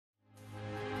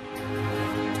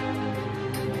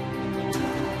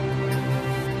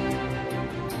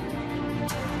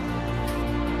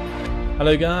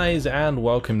Hello guys, and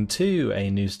welcome to a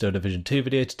new Still Division 2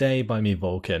 video today by me,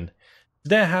 Vulcan.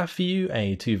 Today I have for you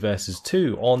a 2 versus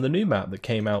 2 on the new map that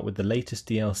came out with the latest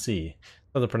DLC.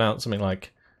 I'll pronounce something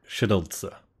like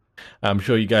Siedlce. I'm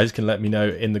sure you guys can let me know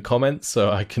in the comments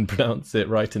so I can pronounce it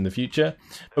right in the future.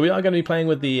 But we are going to be playing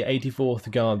with the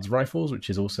 84th Guards Rifles, which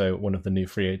is also one of the new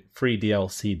free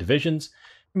DLC divisions.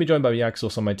 I'm going to be joined by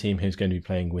Yaxos on my team, who's going to be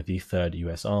playing with the 3rd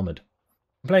US Armoured.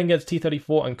 I'm playing against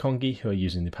T-34 and Conquest, who are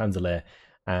using the Panzerlehr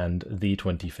and the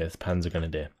 25th Panzer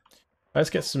Grenadier.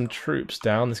 Let's get some troops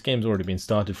down. This game's already been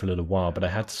started for a little while, but I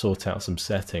had to sort out some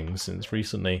settings since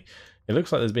recently it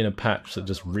looks like there's been a patch that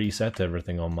just reset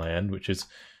everything on my end, which is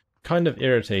kind of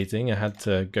irritating. I had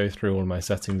to go through all my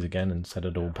settings again and set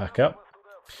it all back up.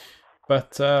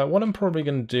 But what I'm probably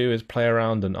going to do is play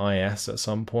around an IS at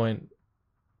some point,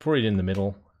 probably in the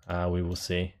middle. We will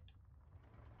see.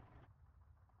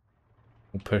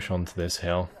 We'll push onto this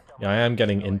hill. Yeah, I am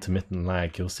getting intermittent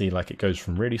lag. You'll see like it goes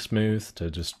from really smooth to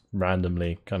just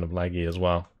randomly kind of laggy as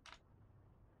well.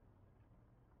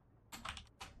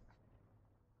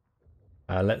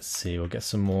 Let's see, we'll get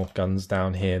some more guns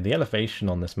down here. The elevation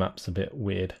on this map's a bit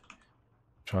weird.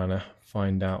 Trying to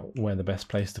find out where the best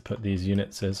place to put these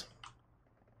units is.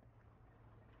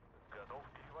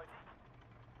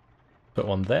 Put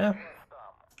one there.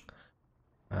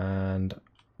 And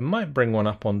I might bring one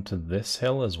up onto this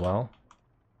hill as well.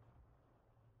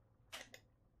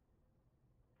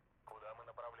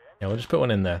 Yeah, we'll just put one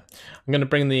in there. I'm going to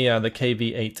bring the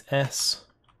KV-8S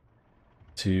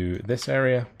to this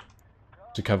area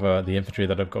to cover the infantry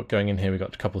that I've got going in here. We've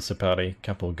got a couple Sapari,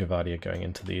 couple Gvardia going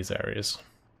into these areas.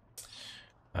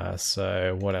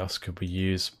 So what else could we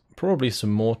use? Probably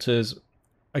some mortars.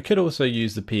 I could also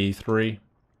use the PE3.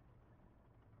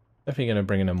 Definitely going to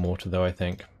bring in a mortar though, I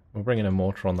think. We'll bring in a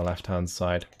mortar on the left-hand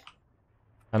side.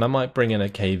 And I might bring in a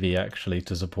KV actually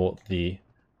to support the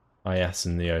IS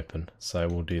in the open. So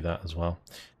we'll do that as well.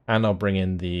 And I'll bring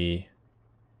in the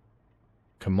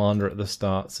commander at the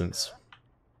start since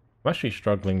I'm actually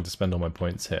struggling to spend all my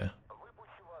points here.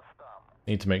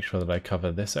 Need to make sure that I cover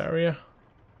this area.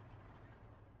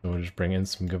 So we'll just bring in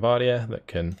some Gvardia that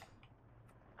can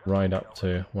ride up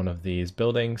to one of these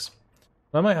buildings.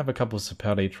 I might have a couple of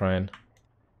Sapari try and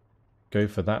go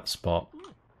for that spot.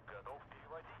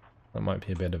 That might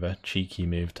be a bit of a cheeky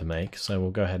move to make, so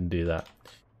we'll go ahead and do that.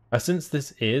 Since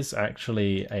this is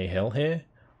actually a hill here,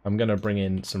 I'm going to bring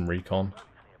in some recon,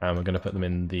 and we're going to put them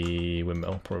in the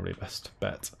windmill, probably best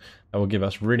bet. That will give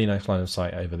us really nice line of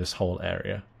sight over this whole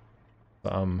area.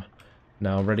 But I'm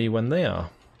now ready when they are.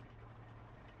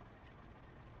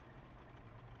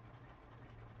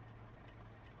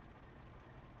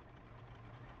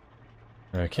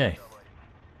 Okay.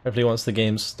 Hopefully once the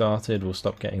game's started we'll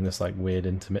stop getting this like weird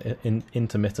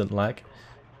intermittent lag.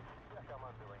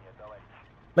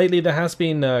 Lately there has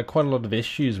been quite a lot of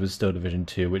issues with Still Division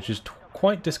 2, which is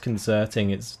quite disconcerting.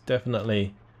 It's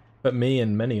definitely put me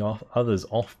and many others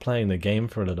off playing the game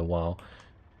for a little while.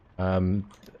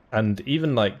 And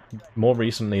even like more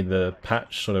recently the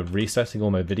patch sort of resetting all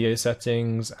my video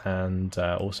settings and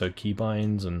also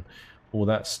keybinds and all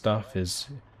that stuff is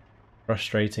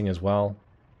frustrating as well.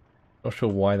 Not sure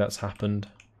why that's happened.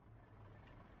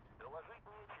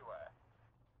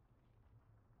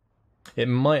 It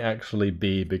might actually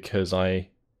be because I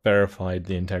verified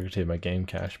the integrity of my game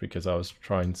cache because I was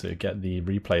trying to get the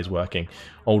replays working,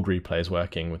 old replays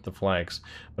working with the flags.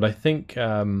 But I think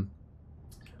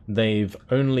they've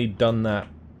only done that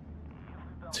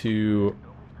to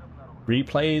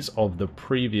replays of the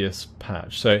previous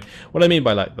patch. So what I mean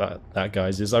by like that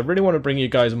guys is I really want to bring you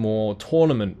guys more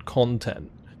tournament content.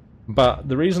 But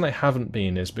the reason I haven't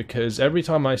been is because every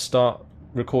time I start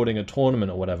recording a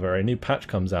tournament or whatever, a new patch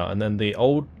comes out and then the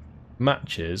old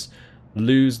matches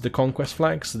lose the Conquest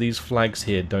flags, so these flags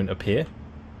here don't appear.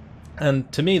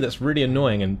 And to me that's really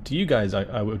annoying, and to you guys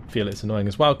I would feel it's annoying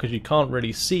as well because you can't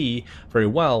really see very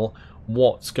well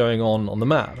what's going on the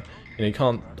map. You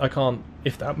know, I can't,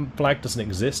 if that flag doesn't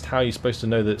exist, how are you supposed to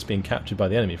know that it's being captured by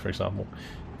the enemy, for example?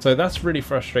 So that's really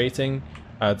frustrating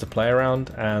to play around,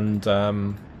 and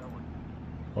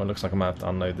well, it looks like I might have to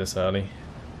unload this early.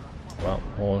 Well,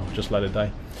 or just let it die.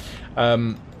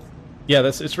 Yeah,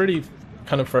 it's really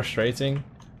kind of frustrating.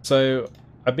 So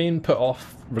I've been put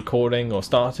off recording or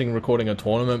starting recording a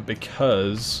tournament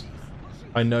because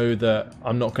I know that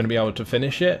I'm not going to be able to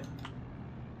finish it.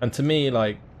 And to me,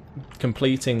 like,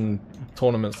 completing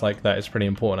tournaments like that is pretty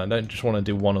important. I don't just want to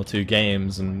do 1 or 2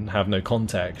 games and have no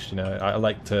context. You know, I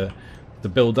like to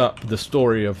build up the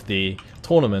story of the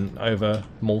tournament over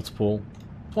multiple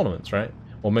tournaments, right?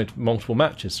 Or multiple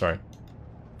matches, sorry.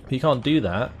 But you can't do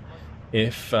that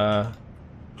if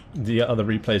the other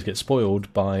replays get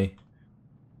spoiled by,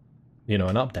 you know,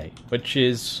 an update, which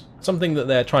is something that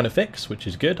they're trying to fix, which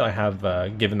is good. I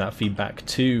have given that feedback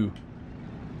to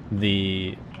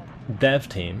the dev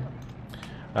team,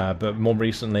 but more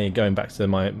recently, going back to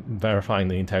my verifying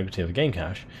the integrity of the game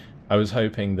cache, I was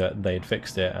hoping that they'd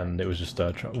fixed it and it was just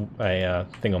a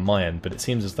thing on my end, but it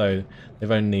seems as though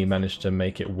they've only managed to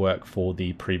make it work for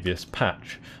the previous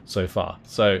patch so far.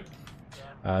 So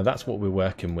that's what we're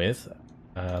working with.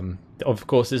 Of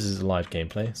course, this is a live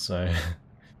gameplay, so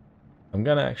I'm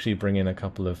going to actually bring in a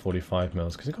couple of 45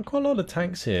 mils because we've got quite a lot of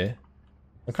tanks here.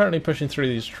 I'm currently pushing through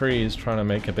these trees, trying to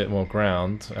make a bit more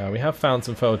ground. We have found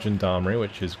some fell gendarmerie,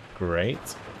 which is great.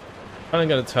 I'm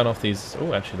going to turn off these...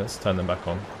 Oh, actually, let's turn them back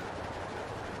on.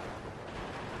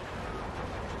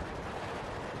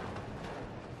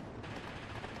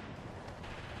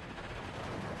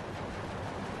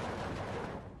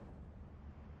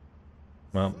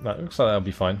 Well, that looks like that'll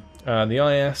be fine.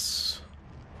 The IS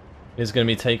is going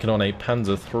to be taking on a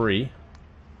Panzer III.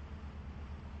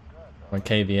 My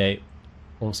KV-8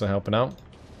 also helping out.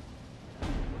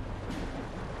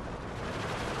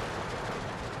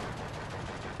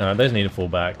 Those need to fall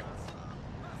back.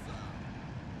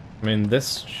 I mean,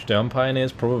 this Sturm Pioneer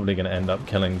is probably going to end up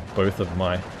killing both of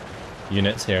my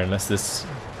units here unless this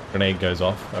grenade goes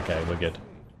off. Okay, we're good.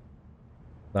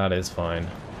 That is fine.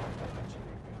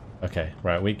 Okay,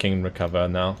 right, we can recover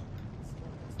now.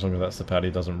 As long as that's the pad,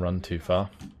 he doesn't run too far.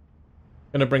 I'm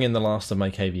going to bring in the last of my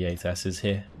KV-8Ss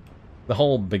here. The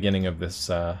whole beginning of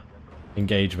this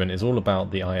engagement is all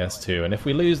about the IS-2, and if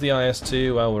we lose the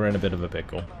IS-2, well, we're in a bit of a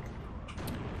pickle.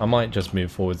 I might just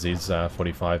move forwards these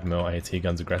 45mm AT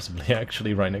guns aggressively,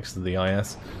 actually, right next to the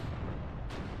IS.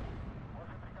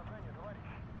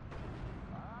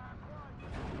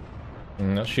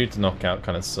 That shoot to knockout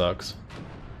kind of sucks.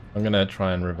 I'm going to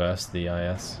try and reverse the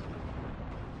IS.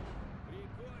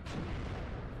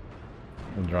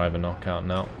 And drive a knockout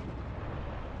now.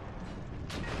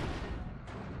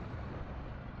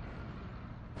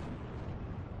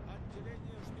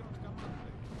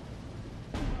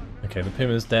 Okay, the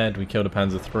Puma's dead. We killed a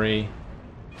Panzer III.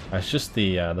 It's just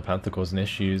the Panther causing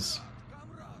issues.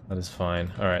 That is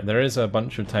fine. Alright, there is a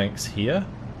bunch of tanks here.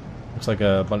 Looks like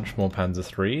a bunch more Panzer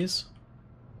IIIs.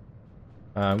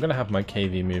 I'm going to have my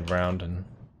KV move around and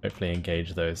hopefully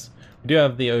engage those. We do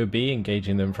have the OB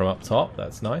engaging them from up top.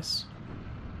 That's nice.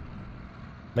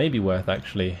 Maybe worth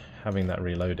actually having that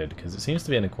reloaded because it seems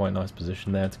to be in a quite nice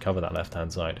position there to cover that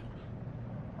left-hand side.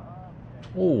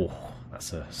 Oh,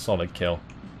 that's a solid kill.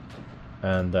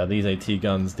 And these AT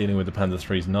guns dealing with the Panzer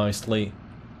IIIs nicely.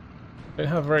 Don't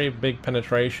have very big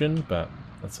penetration, but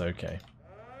that's okay.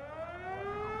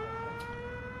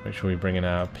 Make sure we bring in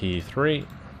our P3.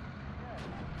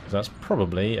 Because that's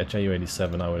probably a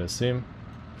Ju-87, I would assume.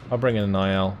 I'll bring in an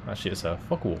IL. Actually, it's a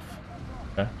Focke-Wulf.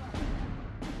 Okay.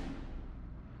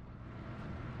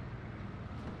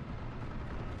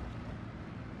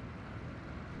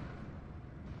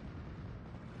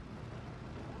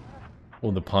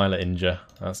 Oh, the pilot injure.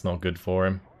 That's not good for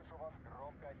him.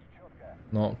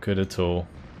 Not good at all.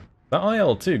 That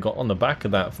IL-2 got on the back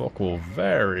of that Focke-Wulf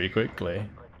very quickly.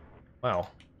 Wow.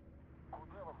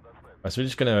 Right, so we're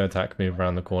just going to attack move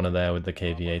around the corner there with the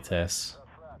KV-8S.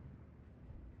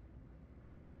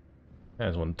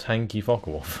 There's one tanky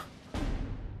Focke-Wulf.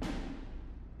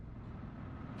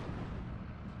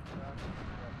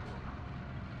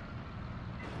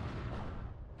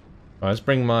 Right, let's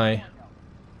bring my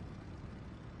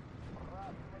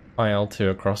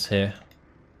IL-2 across here.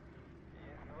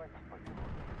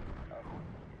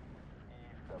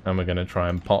 And we're going to try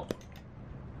and pop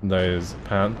those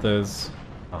Panthers.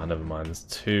 Oh, never mind, there's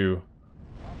two.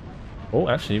 Oh,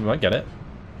 actually, we might get it.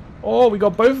 Oh, we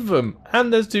got both of them!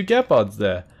 And there's two Gepards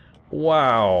there.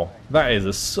 Wow, that is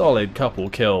a solid couple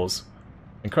kills.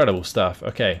 Incredible stuff.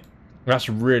 Okay, that's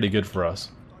really good for us.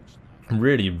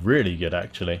 Really, really good,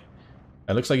 actually.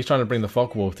 It looks like he's trying to bring the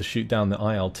Focke-Wulf to shoot down the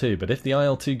IL-2, but if the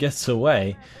IL-2 gets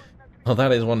away, well,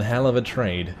 that is one hell of a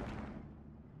trade.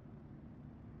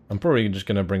 I'm probably just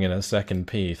going to bring in a second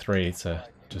P3 to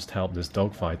just help this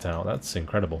dogfight out. That's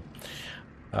incredible.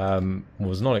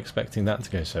 Was not expecting that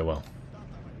to go so well.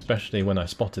 Especially when I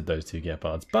spotted those two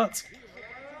Gepards. But,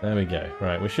 there we go.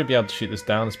 Right, we should be able to shoot this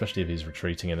down, especially if he's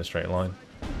retreating in a straight line.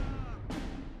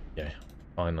 Yeah,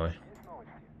 finally.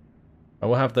 I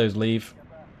will have those leave.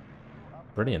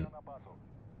 Brilliant.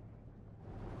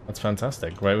 That's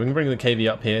fantastic. Right, we can bring the KV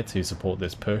up here to support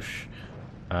this push.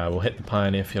 We'll hit the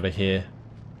Pioneer Fielder here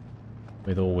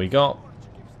with all we got.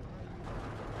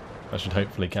 I should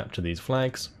hopefully capture these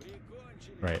flags.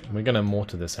 Right, we're going to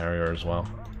mortar this area as well.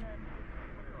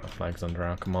 The flag's under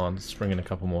our command. Let's bring in a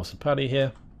couple more Siedlce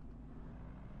here.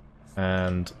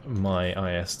 And my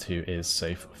IS-2 is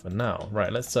safe for now.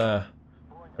 Right, let's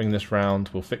bring this round.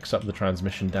 We'll fix up the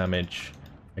transmission damage.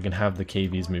 I can have the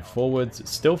KVs move forwards.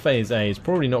 It's still phase A. It's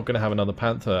probably not going to have another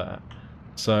Panther.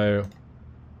 So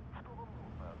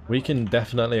we can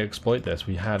definitely exploit this.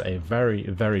 We had a very,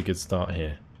 very good start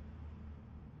here.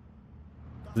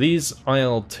 These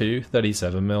IL-2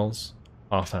 37 mils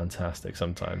are fantastic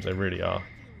sometimes. They really are.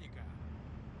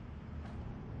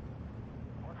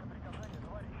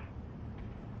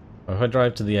 If I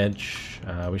drive to the edge,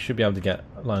 we should be able to get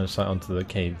line of sight onto the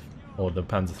cave or the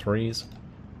Panzer IIIs.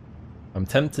 I'm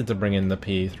tempted to bring in the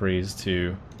P3s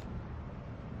to...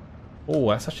 Oh,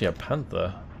 that's actually a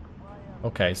Panther.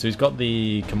 Okay, so he's got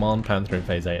the Command Panther in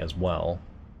Phase 8 as well.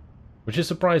 Which is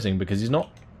surprising because he's not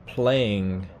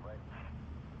playing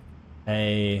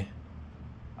a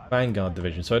Vanguard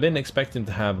division. So I didn't expect him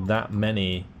to have that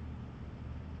many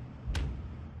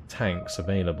tanks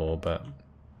available, but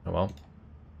oh well.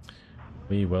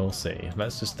 We will see.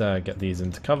 Let's just get these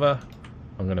into cover.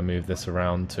 I'm going to move this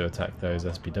around to attack those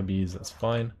SPWs, that's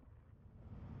fine.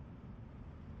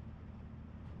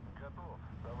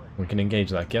 We can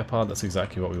engage that Gepard, that's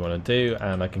exactly what we want to do,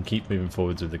 and I can keep moving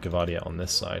forwards with the Gvardia on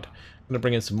this side. I'm going to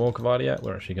bring in some more Gvardia.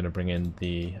 We're actually going to bring in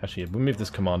the... Actually, we'll move this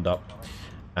command up,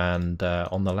 and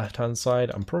on the left-hand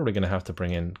side, I'm probably going to have to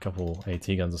bring in a couple AT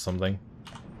guns or something.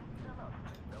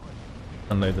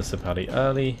 Unload the Siedlce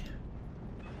early.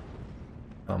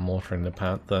 I'm mortaring the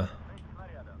Panther.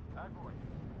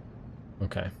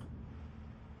 Okay.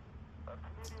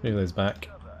 Move those back.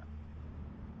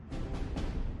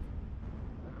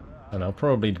 And I'll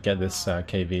probably get this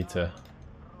KV to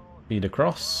feed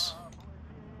across.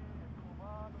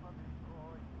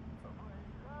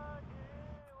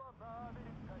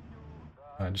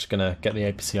 I'm just gonna get the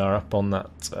APCR up on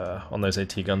that, on those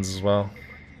AT guns as well.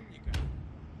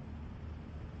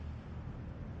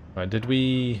 Right, did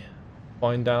we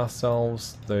find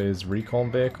ourselves those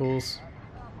recon vehicles?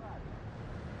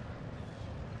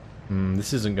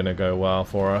 This isn't going to go well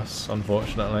for us,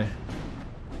 unfortunately.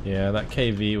 Yeah, that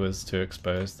KV was too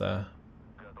exposed there.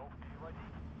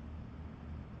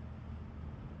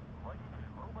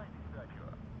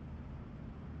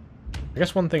 I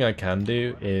guess one thing I can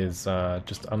do is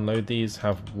just unload these,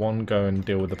 have one go and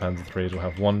deal with the Panzer IIIs, we'll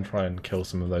have one try and kill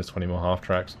some of those 20 more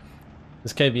half-tracks.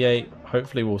 This KV-8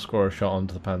 hopefully will score a shot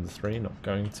onto the Panzer III, not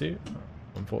going to.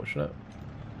 Unfortunate.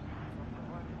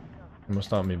 And we'll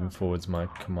start moving forwards my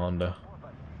commander.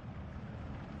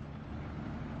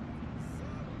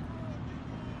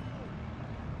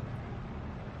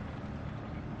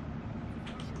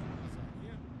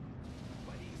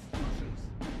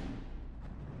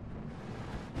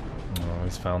 Oh,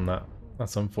 he's found that.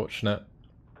 That's unfortunate.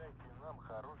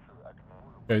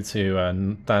 Go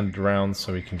to standard rounds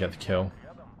so we can get the kill.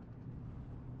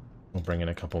 We'll bring in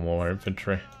a couple more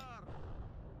infantry.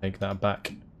 Take that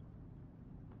back.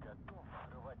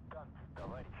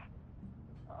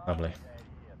 Lovely.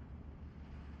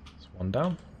 That's one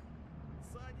down.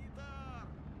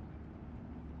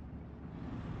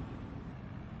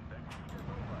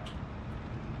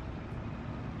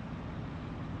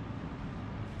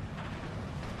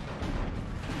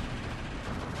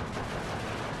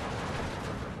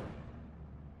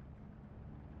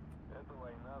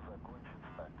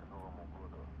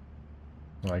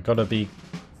 I gotta be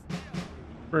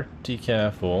pretty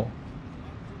careful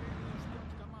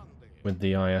with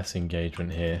the IS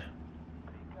engagement here.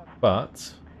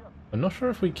 But I'm not sure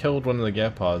if we killed one of the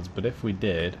Gepards, but if we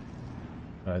did,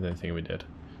 I don't think we did.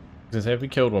 I was gonna say if we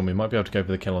killed one, we might be able to go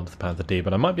for the kill onto the Panther D,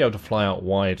 but I might be able to fly out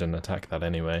wide and attack that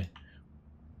anyway.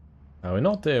 We're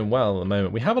not doing well at the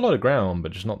moment. We have a lot of ground,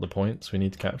 but just not the points. We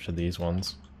need to capture these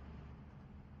ones.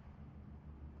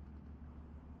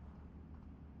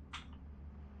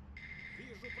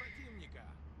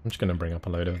 I'm just going to bring up a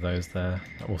load of those there.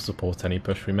 That will support any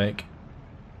push we make.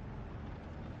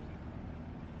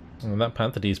 And that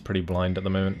Panther D is pretty blind at the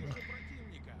moment.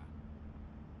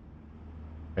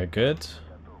 Okay, good.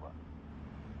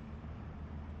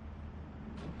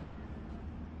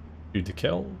 Shoot to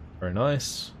kill. Very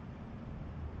nice.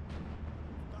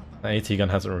 That AT gun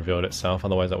hasn't revealed itself,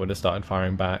 otherwise I would have started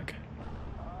firing back.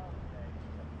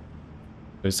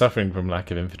 We're suffering from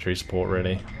lack of infantry support,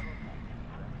 really.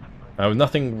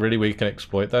 Nothing really we can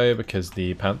exploit though, because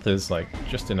the Panther's like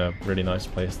just in a really nice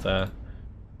place there.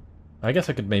 I guess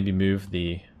I could maybe move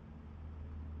the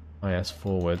IS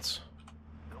forwards.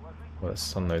 Well,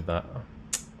 let's unload that.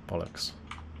 Bollocks.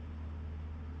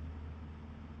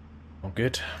 Not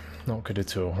good. Not good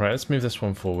at all. Right, let's move this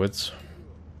one forwards.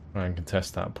 Try and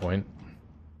contest that point.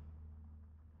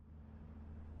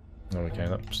 Okay,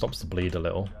 that stops the bleed a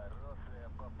little.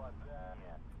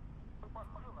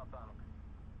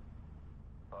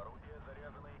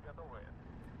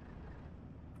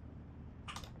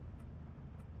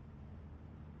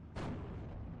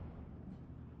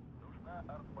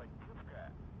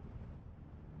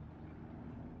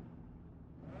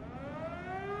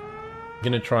 I'm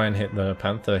going to try and hit the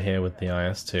Panther here with the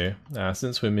IS-2.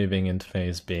 Since we're moving into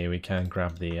Phase B, we can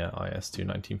grab the IS-2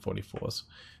 1944s.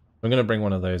 I'm going to bring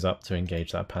one of those up to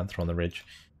engage that Panther on the ridge,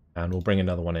 and we'll bring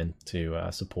another one in to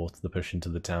support the push into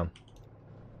the town.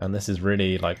 And this is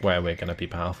really like where we're going to be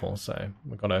powerful, so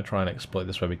we've got to try and exploit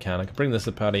this where we can. I can bring the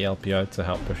Siedlce LPO to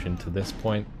help push into this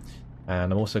point,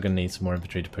 and I'm also going to need some more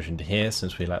infantry to push into here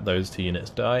since we let those 2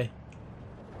 units die.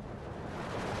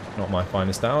 Not my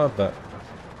finest hour, but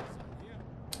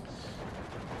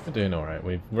we're doing alright.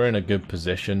 We're in a good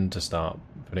position to start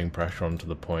putting pressure onto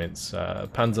the points.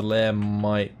 Panzer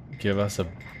might give us a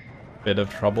bit of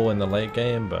trouble in the late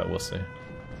game, but we'll see.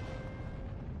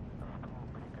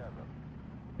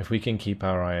 If we can keep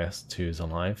our IS-2s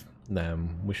alive,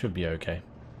 then we should be okay.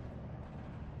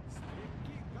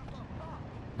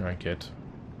 Alright, good.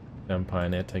 Gun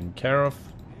Pioneer taken care of.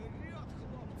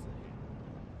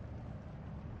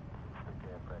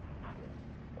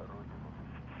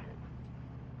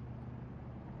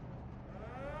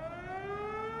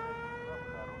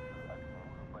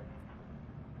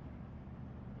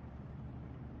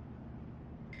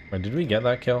 Wait, did we get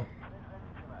that kill?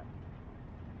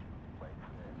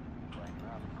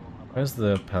 Where's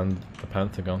the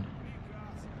Panther gone?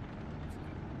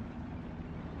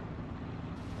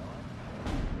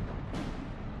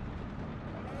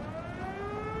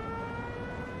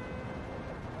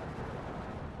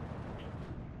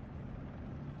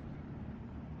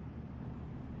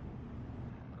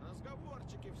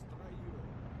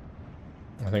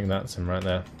 I think that's him right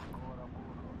there.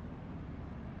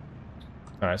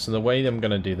 Alright, so the way I'm going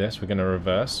to do this, we're going to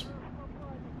reverse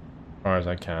as far as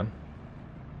I can.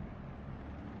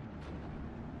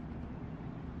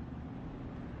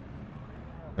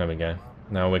 There we go.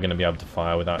 Now we're going to be able to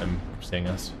fire without him seeing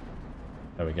us.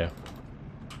 There we go.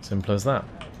 Simple as that.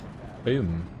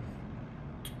 Boom.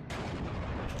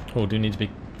 Oh, do need to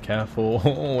be careful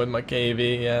with my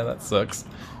KV. Yeah, that sucks.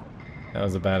 That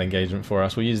was a bad engagement for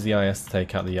us. We'll use the IS to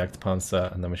take out the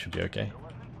Jagdpanzer and then we should be okay.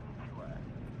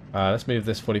 Let's move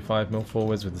this 45mm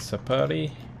forwards with the Siedlce,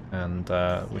 and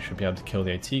we should be able to kill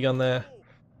the AT gun there.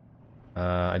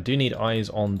 I do need eyes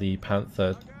on the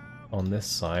Panther on this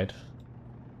side.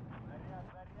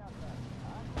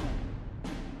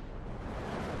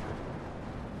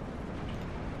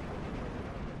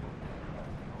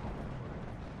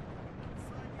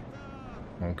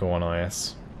 I'll go on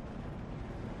IS.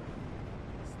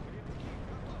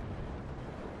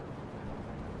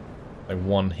 Like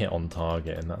 1 hit on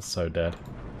target and that's so dead.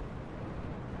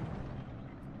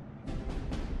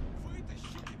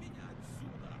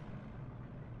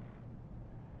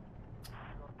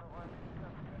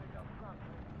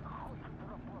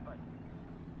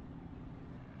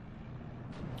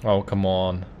 Oh, come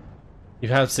on. You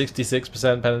have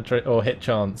 66% penetrate or hit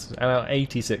chance and now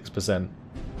 86%.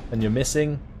 And you're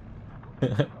missing?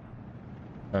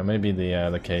 Maybe the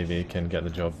KV can get the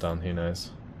job done, who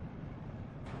knows.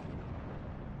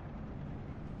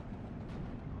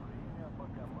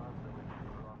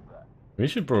 We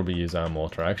should probably use our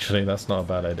mortar, actually, that's not a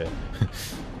bad idea.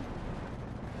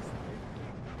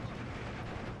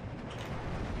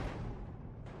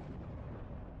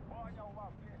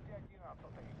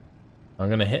 I'm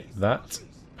going to hit that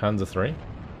Panzer III,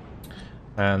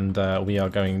 and we are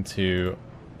going to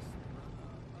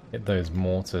hit those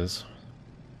mortars.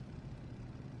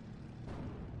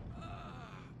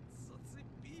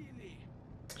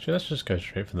 Actually, let's just go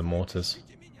straight for the mortars.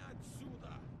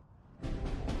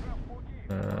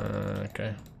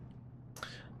 Okay.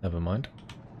 Never mind.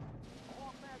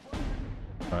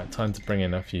 Alright, time to bring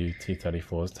in a few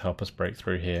T-34s to help us break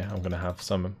through here. I'm going to have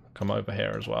some come over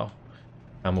here as well.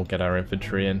 And we'll get our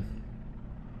infantry in.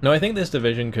 Now, I think this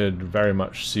division could very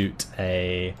much suit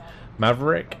a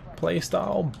Maverick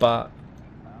playstyle, but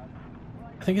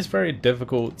I think it's very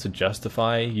difficult to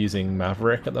justify using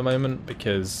Maverick at the moment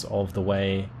because of the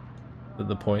way that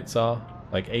the points are.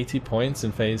 Like 80 points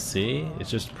in Phase C,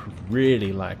 it's just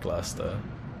really lackluster.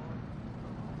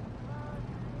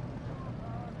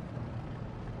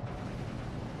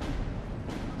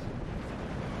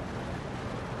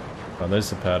 Oh, those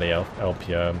Siedlce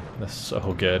LPO, they're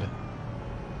so good.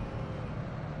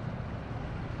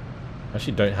 I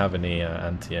actually don't have any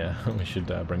anti-air, we should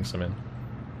bring some in.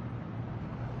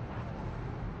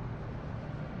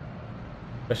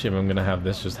 Especially if I'm going to have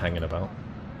this just hanging about.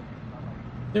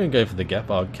 Didn't even go for the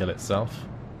Gepard kill itself.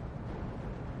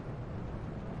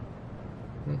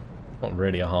 Not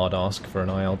really a hard ask for an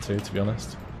IL-2, to be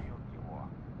honest.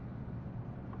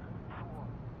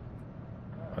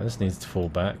 This needs to fall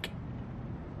back.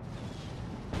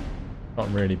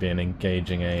 Not really being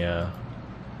engaging a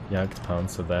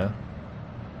Jagdpanzer there.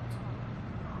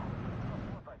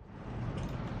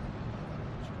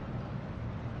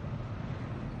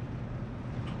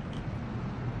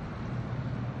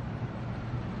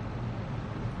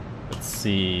 Let's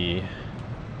see.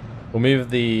 We'll move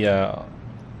the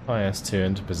IS-2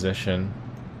 into position.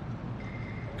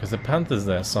 Because the Panther's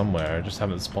there somewhere, I just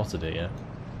haven't spotted it yet.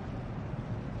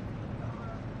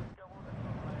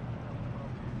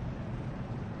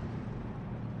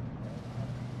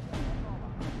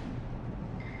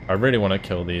 I really want to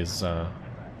kill these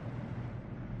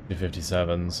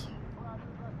 257s.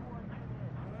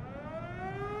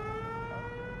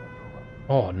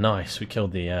 Oh, nice! We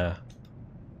killed the AA.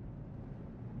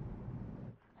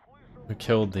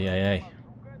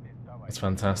 That's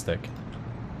fantastic.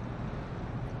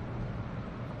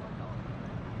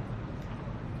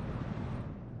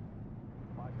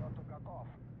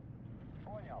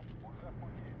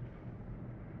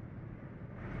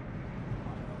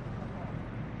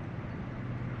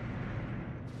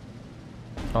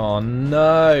 Oh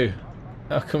no!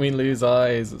 How can we lose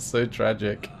eyes? It's so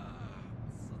tragic.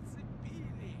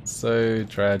 So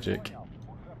tragic.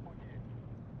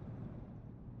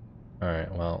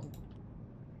 Alright, well.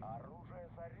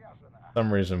 For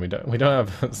some reason we don't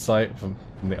have sight from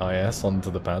the IS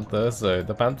onto the Panther, so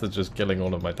the Panther's just killing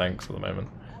all of my tanks at the moment.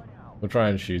 We'll try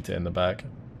and shoot it in the back.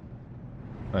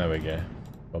 There we go.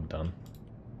 Job done.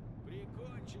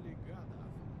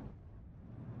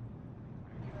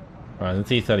 Alright, the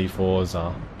T-34s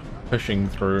are pushing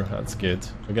through, that's good.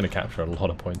 We're going to capture a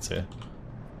lot of points here.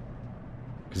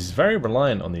 Because he's very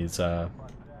reliant on these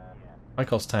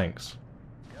high-cost tanks.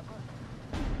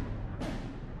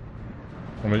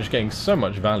 And we're just getting so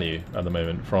much value at the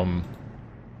moment from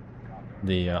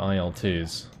the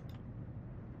IL-2s.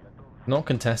 Not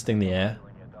contesting the air.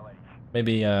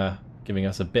 Maybe giving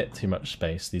us a bit too much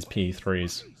space. These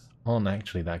P3s aren't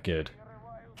actually that good.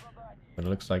 But it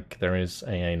looks like there is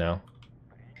AA now.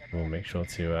 We'll make sure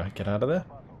to get out of there.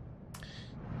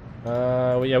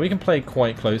 Well, yeah, we can play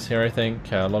quite close here, I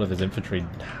think. A lot of his infantry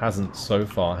hasn't so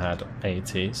far had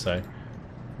AT, so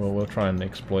we'll try and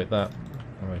exploit that.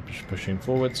 Just pushing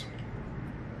forwards.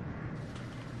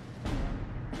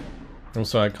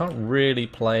 Also, I can't really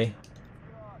play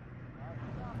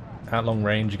at long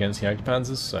range against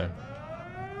Jagdpanzers, so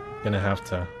gonna have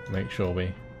to make sure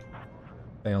we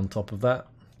stay on top of that.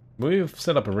 We've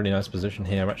set up a really nice position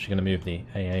here. I'm actually going to move the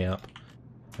AA up.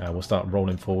 We'll start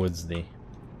rolling forwards the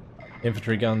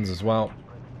infantry guns as well.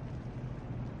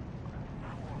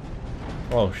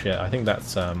 Oh shit, I think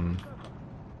that's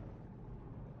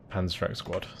Panzerstrike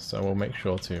squad, so we'll make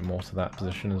sure to mortar that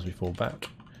position as we fall back.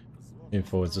 Move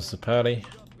forwards to Saperli.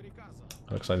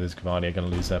 Looks like this Gvardi are going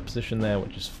to lose their position there,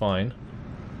 which is fine.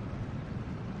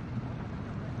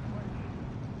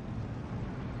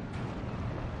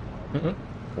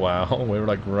 Wow, we're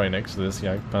like right next to this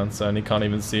Jagdpanzer and he can't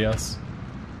even see us.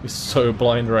 He's so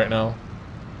blind right now.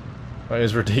 That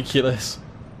is ridiculous.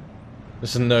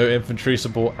 There's no infantry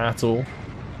support at all.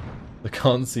 They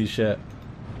can't see shit.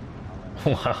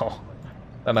 Wow.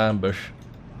 That ambush.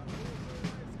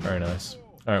 Very nice.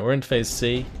 Alright, we're in phase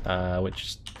C,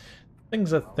 which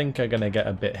things I think are going to get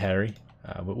a bit hairy,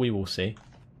 but we will see.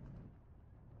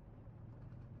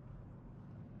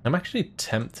 I'm actually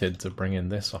tempted to bring in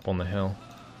this up on the hill.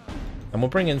 And we'll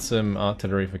bring in some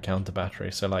artillery for counter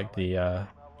battery, so like the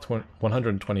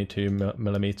 122mm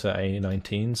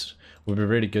A19s will be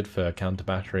really good for counter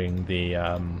battering the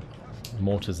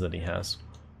mortars that he has.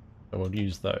 So we'll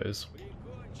use those.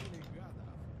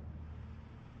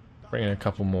 Bring in a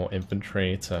couple more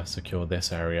infantry to secure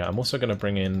this area. I'm also going to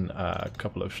bring in a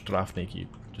couple of Strafniki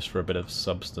just for a bit of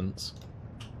substance.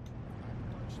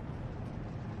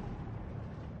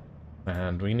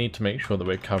 And we need to make sure that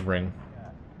we're covering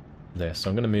this. So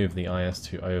I'm going to move the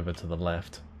IS-2 over to the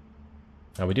left.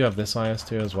 Now we do have this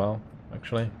IS-2 as well,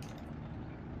 actually.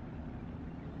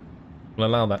 We'll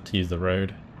allow that to use the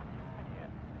road.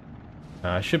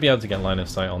 I should be able to get line of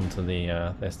sight onto the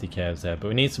SDKs there, but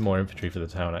we need some more infantry for the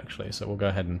town actually, so we'll go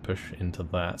ahead and push into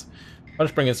that. I'll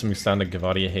just bring in some standard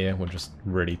Gvardia here, we'll just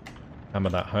really hammer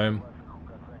that home.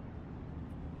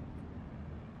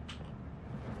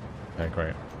 Okay,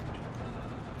 great.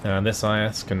 This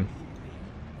IS can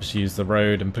just use the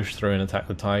road and push through and attack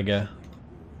the Tiger.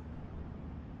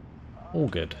 All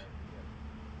good.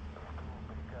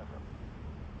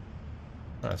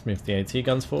 Right, let's move the AT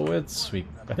guns forwards.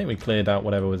 I think we cleared out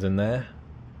whatever was in there.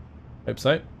 Hope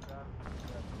so.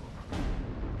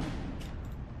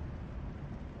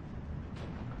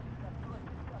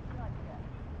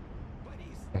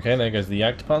 Okay, there goes the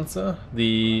Jagdpanzer.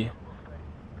 The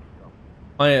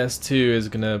IS-2 is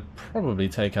going to probably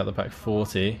take out the Pak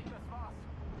 40,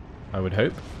 I would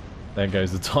hope. There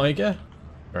goes the Tiger.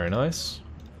 Very nice.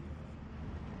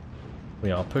 We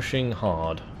are pushing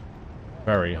hard.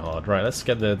 Very hard. Right, let's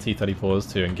get the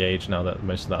T-34s to engage now that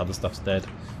most of the other stuff's dead.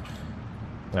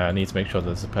 I need to make sure that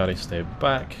the Zapati stay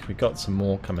back. We got some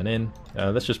more coming in.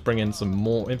 Let's just bring in some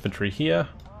more infantry here.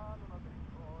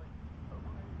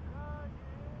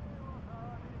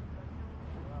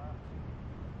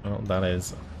 Well, that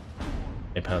is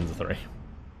a Panzer III.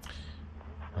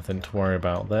 Nothing to worry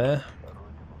about there.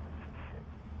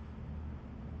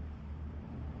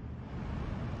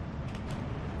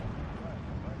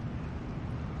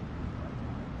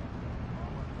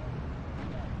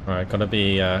 Alright, gotta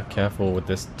be careful with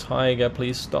this Tiger.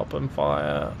 Please stop and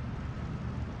fire.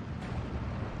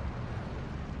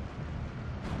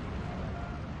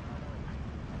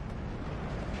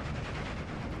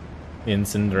 The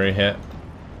incendiary hit.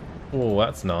 Oh,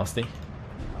 that's nasty.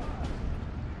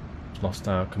 Lost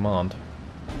our command.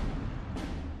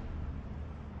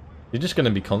 You're just going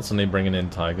to be constantly bringing in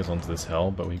Tigers onto this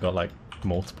hill, but we've got like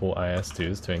multiple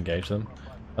IS-2s to engage them.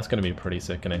 That's going to be pretty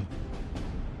sickening.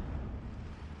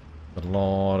 A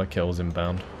lot of kills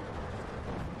inbound.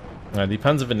 The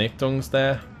Panzervernichtung's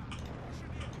there.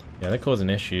 Yeah, they're causing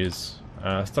issues.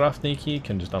 Strafniki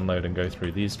can just unload and go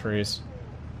through these trees.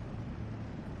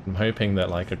 I'm hoping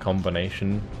that like a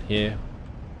combination here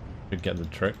should get the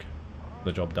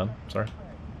job done, sorry.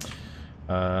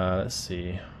 Let's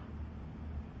see.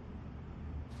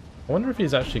 I wonder if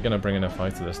he's actually going to bring in a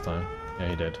fighter this time. Yeah,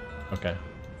 he did. Okay.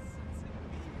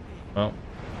 Well,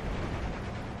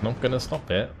 not going to stop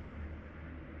it.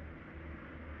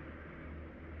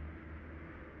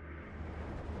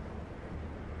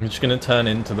 I'm just going to turn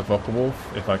into the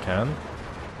Focke-Wulf if I can.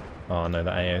 Oh no,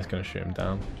 the AA is going to shoot him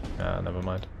down. Never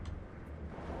mind.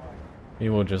 He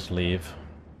will just leave.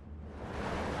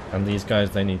 And these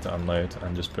guys, they need to unload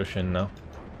and just push in now.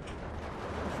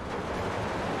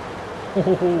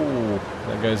 Oh,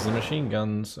 there goes the machine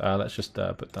guns. Let's just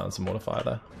put down some mortar fire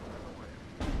there.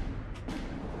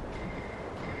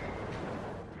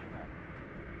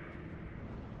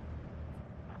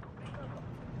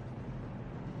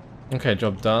 Okay,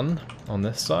 job done on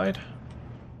this side.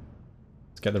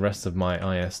 Let's get the rest of my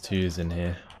IS-2s in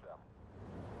here.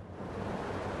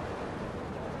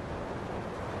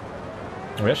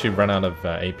 We actually ran out of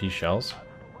AP shells.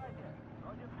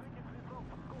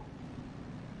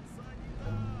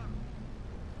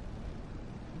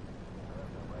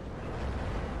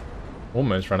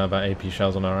 Almost ran out of AP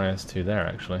shells on our IS-2 there,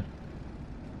 actually.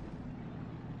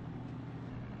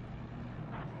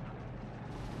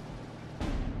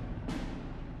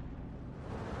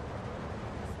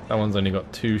 That one's only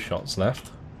got 2 shots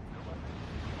left.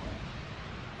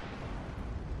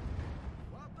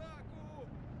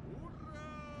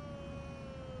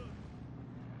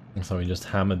 So we just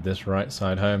hammered this right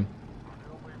side home.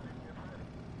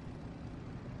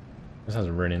 This has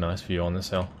a really nice view on this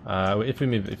hill. If we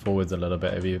move it forwards a little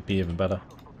bit, it would be even better.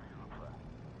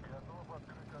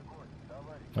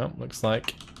 Well, looks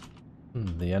like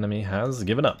the enemy has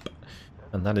given up.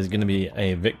 And that is going to be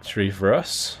a victory for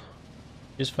us.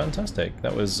 It's fantastic.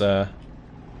 That was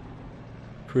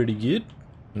pretty good.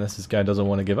 Unless this guy doesn't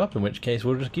want to give up, in which case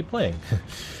we'll just keep playing.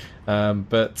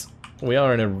 But we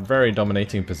are in a very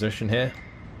dominating position here.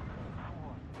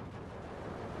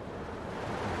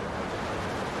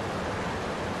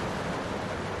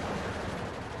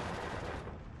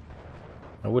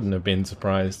 I wouldn't have been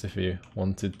surprised if you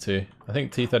wanted to. I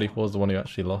think T-34 is the one who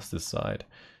actually lost his side.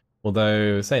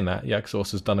 Although saying that,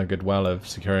 Yaxos has done a good job of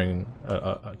securing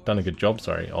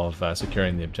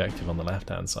the objective on the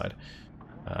left-hand side.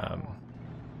 But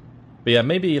yeah,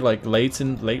 maybe like late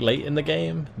in the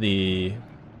game, the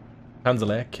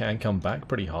Panzerlehr can come back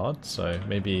pretty hard. So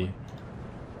maybe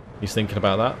he's thinking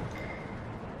about that.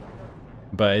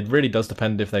 But it really does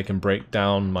depend if they can break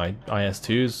down my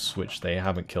IS-2s, which they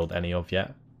haven't killed any of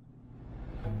yet.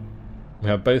 We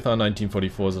have both our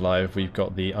 1944s alive. We've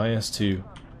got the IS-2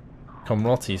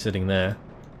 Komrotti sitting there.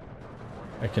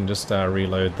 I can just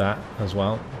reload that as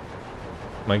well.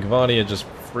 My Gvardi are just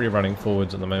free running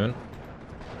forwards at the moment.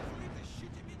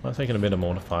 I'm taking a bit of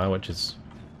mortar fire, which is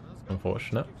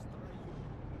unfortunate.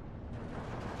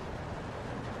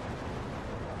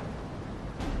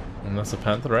 And that's a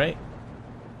Panther 8.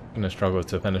 I'm going to struggle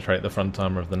to penetrate the front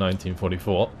armor of the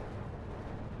 1944.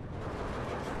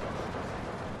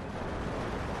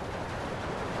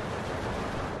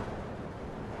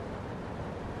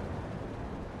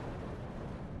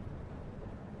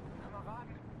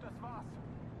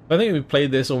 I think we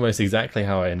played this almost exactly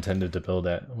how I intended to build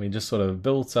it. We just sort of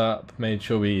built up, made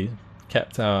sure we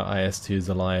kept our IS-2s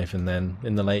alive, and then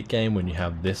in the late game when you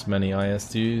have this many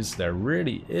IS-2s, there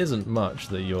really isn't much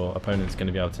that your opponent's going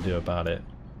to be able to do about it.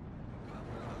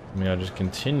 We are just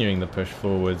continuing the push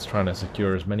forwards, trying to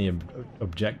secure as many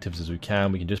objectives as we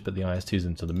can. We can just put the IS-2s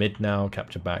into the mid now,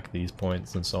 capture back these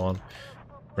points and so on.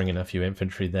 Bring in a few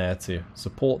infantry there to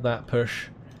support that push.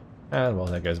 And well,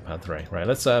 there goes a Panther. Right,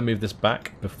 let's move this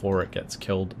back before it gets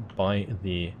killed by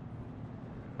the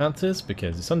Panthers,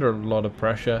 because it's under a lot of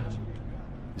pressure.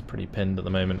 He's pretty pinned at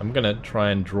the moment. I'm going to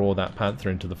try and draw that Panther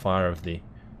into the fire of the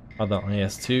other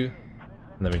IS-2,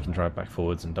 and then we can drive back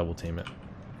forwards and double team it.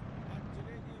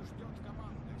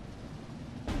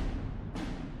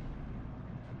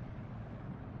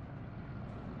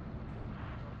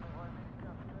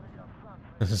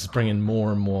 This is bringing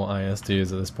more and more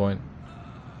IS-2s at this point.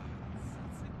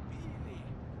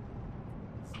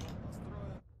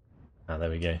 Ah, there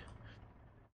we go.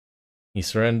 He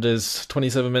surrenders,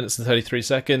 27 minutes and 33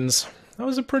 seconds. That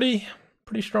was a pretty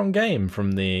strong game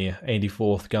from the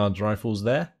 84th Guards Rifles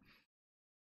there.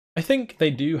 I think they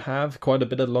do have quite a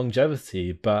bit of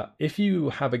longevity, but if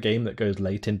you have a game that goes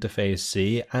late into Phase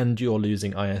C and you're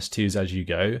losing IS-2s as you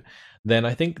go, then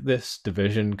I think this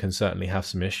division can certainly have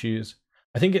some issues.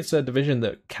 I think it's a division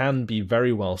that can be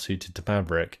very well suited to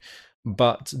Maverick,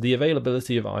 but the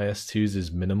availability of IS-2s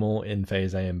is minimal in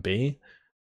Phase A and B,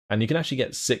 and you can actually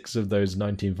get 6 of those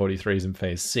 1943s in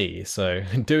Phase C, so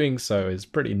doing so is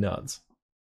pretty nuts.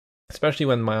 Especially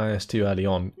when my IS-2 early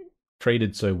on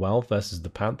traded so well versus the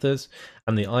Panthers,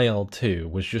 and the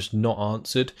IL-2 was just not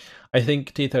answered. I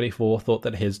think T-34 thought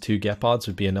that his 2 Gepards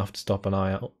would be enough to stop an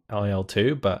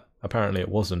IL-2, but apparently it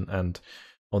wasn't, and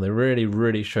well, they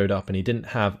really showed up, and he didn't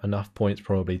have enough points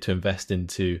probably to invest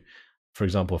into, for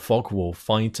example, a Focke-Wulf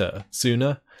fighter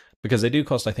sooner, because they do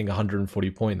cost, I think,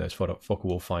 140 points, those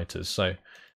Focke-Wulf fighters, so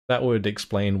that would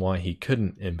explain why he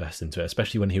couldn't invest into it,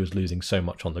 especially when he was losing so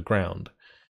much on the ground.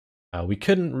 We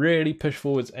couldn't really push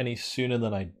forwards any sooner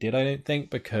than I did, I don't think,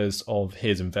 because of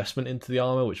his investment into the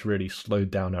armor, which really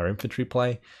slowed down our infantry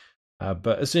play.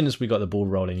 But as soon as we got the ball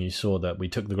rolling, you saw that we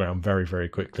took the ground very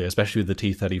quickly, especially with the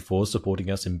T-34s supporting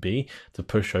us in B to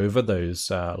push over those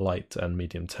light and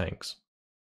medium tanks.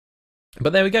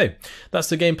 But there we go. That's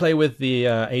the gameplay with the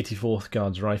 84th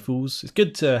Guards Rifles. It's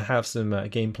good to have some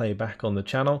gameplay back on the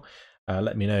channel.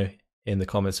 Let me know in the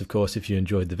comments, of course, if you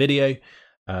enjoyed the video.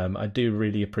 I do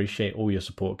really appreciate all your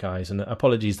support, guys, and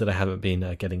apologies that I haven't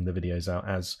been getting the videos out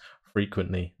as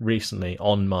frequently recently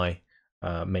on my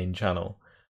main channel.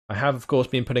 I have, of course,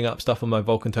 been putting up stuff on my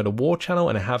Vulcan Total War channel,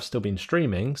 and I have still been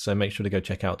streaming, so make sure to go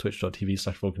check out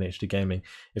twitch.tv/VulcanHDGaming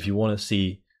if you want to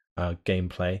see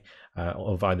gameplay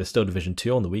of either Steel Division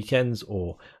 2 on the weekends,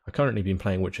 or I've currently been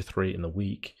playing Witcher 3 in the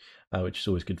week, which is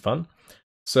always good fun.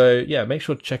 So yeah, make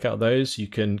sure to check out those. You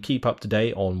can keep up to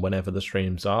date on whenever the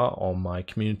streams are on my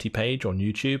community page on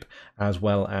YouTube, as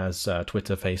well as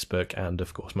Twitter, Facebook, and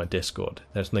of course my Discord.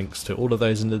 There's links to all of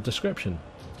those in the description.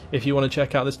 If you want to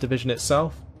check out this division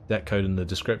itself, that code in the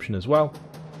description as well.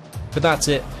 But that's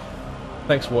it.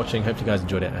 Thanks for watching. Hope you guys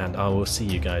enjoyed it, and I will see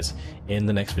you guys in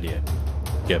the next video.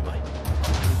 Goodbye.